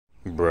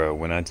Bro,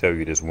 when I tell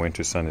you this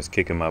winter sun is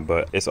kicking my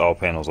butt, it's all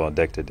panels on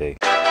deck today.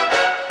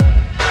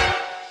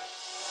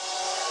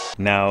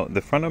 Now,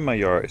 the front of my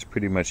yard is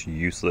pretty much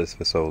useless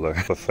for solar,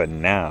 but for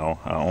now,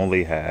 I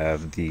only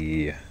have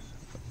the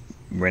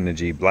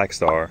Renogy Black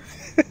Star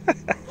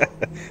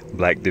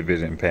Black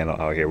Division panel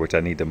out here, which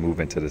I need to move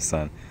into the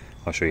sun.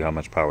 I'll show you how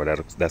much power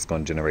that's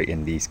going to generate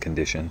in these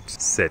conditions.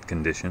 Set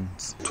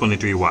conditions.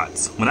 23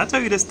 watts. When I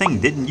tell you this thing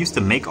didn't used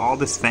to make all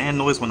this fan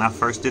noise when I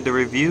first did the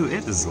review,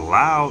 it is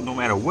loud no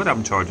matter what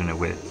I'm charging it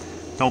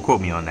with. Don't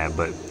quote me on that,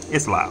 but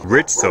it's loud.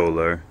 Rich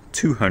Solar,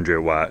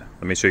 200 watt.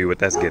 Let me show you what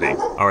that's getting.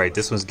 All right,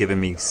 this one's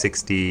giving me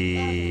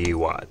 60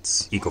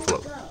 watts.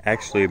 EcoFlow.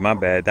 Actually, my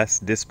bad. That's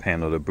this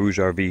panel, the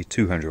Bruges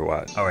 200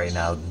 watt. All right,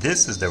 now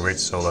this is the Rich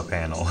Solar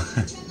panel.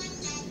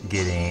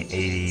 Getting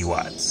 80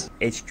 watts.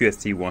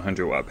 HQST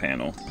 100 watt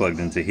panel plugged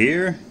into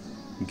here,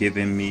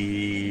 giving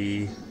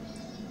me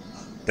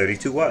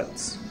 32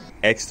 watts.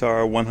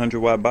 X-Star 100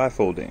 watt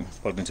bifolding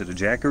plugged into the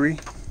Jackery,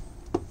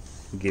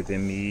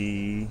 giving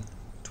me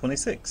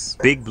 26.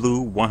 Big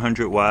Blue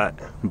 100 watt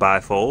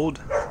bifold,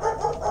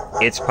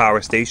 its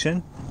power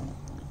station,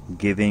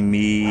 giving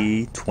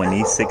me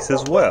 26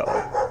 as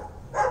well.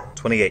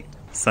 28.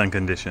 Sun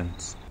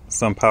conditions.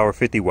 Sun power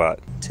 50 watt,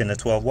 10 to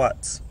 12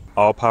 watts.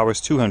 All powers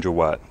 200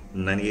 watt,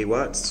 98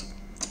 watts.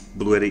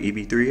 Blue Edit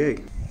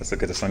EB3A. Let's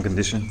look at the sun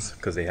conditions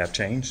because they have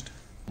changed.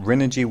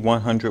 Renogy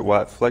 100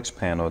 watt flex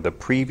panel, the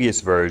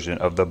previous version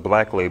of the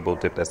black label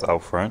dip that's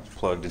out front,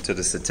 plugged into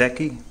the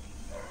Sateki,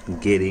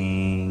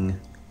 getting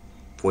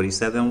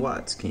 47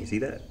 watts. Can you see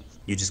that?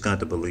 You just got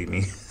to believe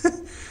me.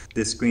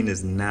 This screen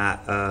is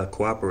not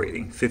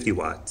cooperating. 50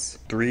 watts.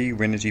 3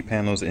 Renogy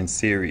panels in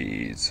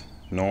series.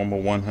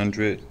 Normal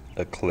 100,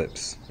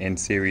 Eclipse. In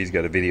series,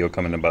 got a video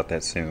coming about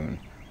that soon.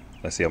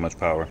 Let's see how much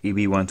power.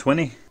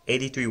 EB120,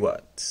 83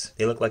 watts.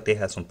 They look like they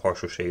have some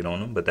partial shade on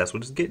them, but that's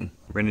what it's getting.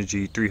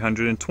 Renogy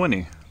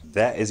 320.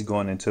 That is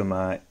going into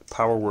my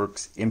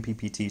PowerWorks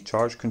MPPT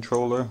charge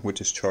controller,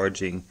 which is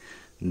charging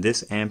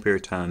this ampere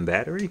time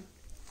battery.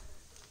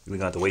 We're going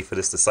to have to wait for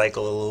this to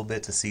cycle a little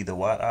bit to see the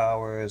watt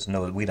hours.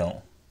 No, we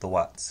don't. The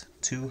watts.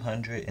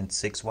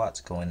 206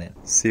 watts going in.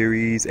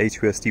 Series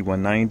HUSD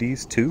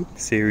 190s, 2.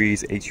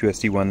 Series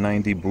HUSD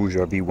 190 Bruges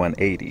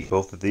 180.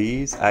 Both of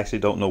these, I actually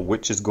don't know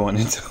which is going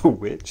into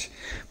which,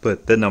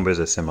 but the numbers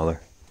are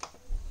similar.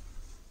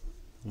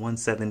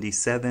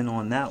 177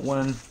 on that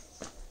one.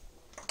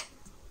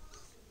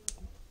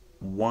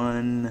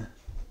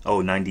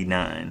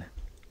 99.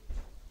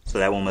 So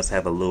that one must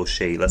have a little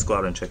shade. Let's go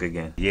out and check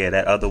again. Yeah,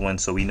 that other one,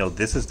 so we know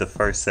this is the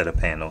first set of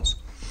panels.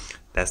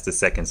 That's the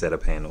second set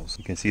of panels.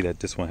 You can see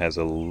that this one has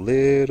a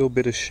little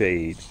bit of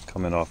shade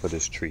coming off of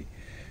this tree.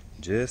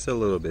 Just a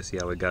little bit. See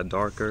how it got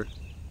darker,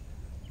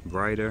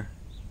 brighter?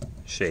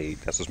 Shade.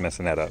 That's what's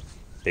messing that up.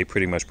 They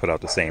pretty much put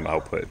out the same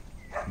output.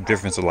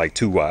 Difference of like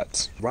 2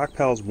 watts.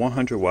 Rockpal's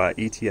 100 watt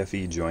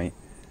ETFE joint,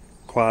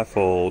 quad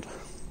fold,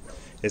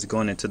 is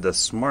going into the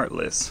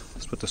Smartless.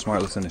 Let's put the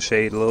Smartless in the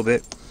shade a little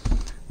bit.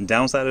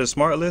 Downside of the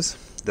Smartless,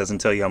 doesn't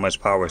tell you how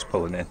much power it's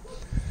pulling in.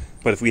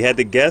 But if we had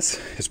to guess,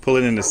 it's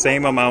pulling in the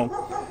same amount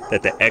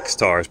that the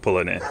X-Star is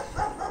pulling in.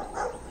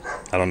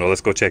 I don't know,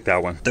 let's go check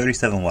that one.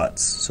 37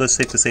 watts. So it's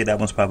safe to say that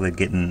one's probably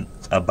getting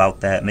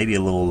about that, maybe a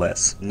little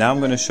less. Now I'm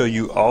going to show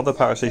you all the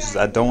power stations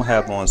I don't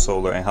have on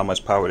solar and how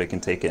much power they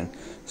can take in.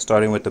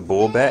 Starting with the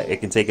Bull Bat, it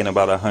can take in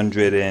about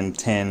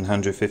 110,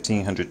 115,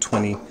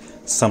 120,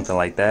 something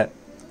like that.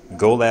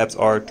 GoLabs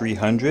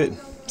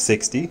R300,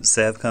 60.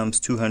 Sevcom's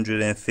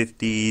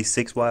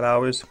 256 watt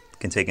hours.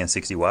 Can take in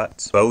 60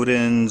 watts.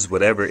 Bowden's,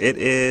 whatever it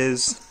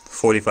is,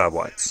 45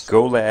 watts.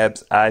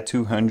 GoLabs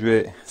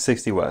i200,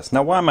 60 watts.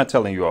 Now, why am I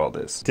telling you all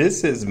this?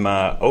 This is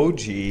my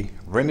OG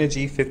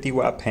Renogy 50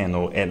 watt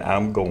panel, and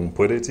I'm going to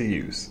put it to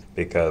use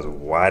because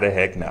why the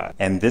heck not?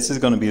 And this is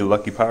going to be a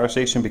lucky power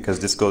station because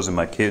this goes in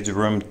my kids'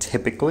 room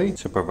typically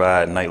to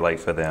provide night light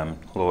for them,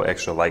 a little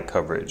extra light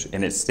coverage,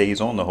 and it stays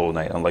on the whole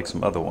night, unlike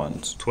some other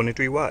ones.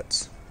 23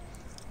 watts.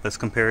 Let's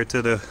compare it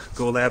to the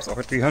GoLabs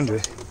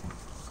R300.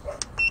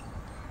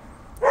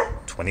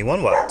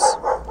 21 watts.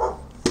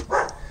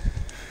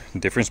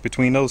 Difference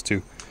between those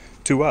two,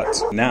 2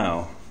 watts.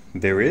 Now,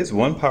 there is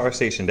one power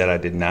station that I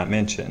did not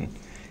mention.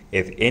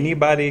 If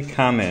anybody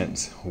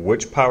comments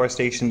which power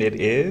station it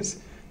is,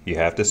 you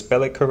have to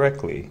spell it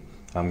correctly.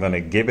 I'm going to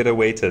give it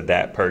away to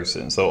that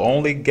person. So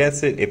only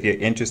guess it if you're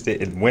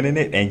interested in winning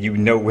it and you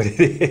know what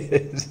it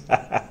is.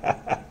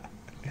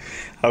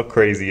 How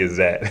crazy is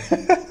that?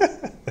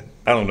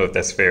 I don't know if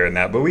that's fair or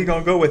not, but we're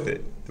going to go with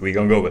it. We're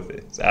going to go with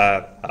it.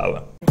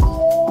 So,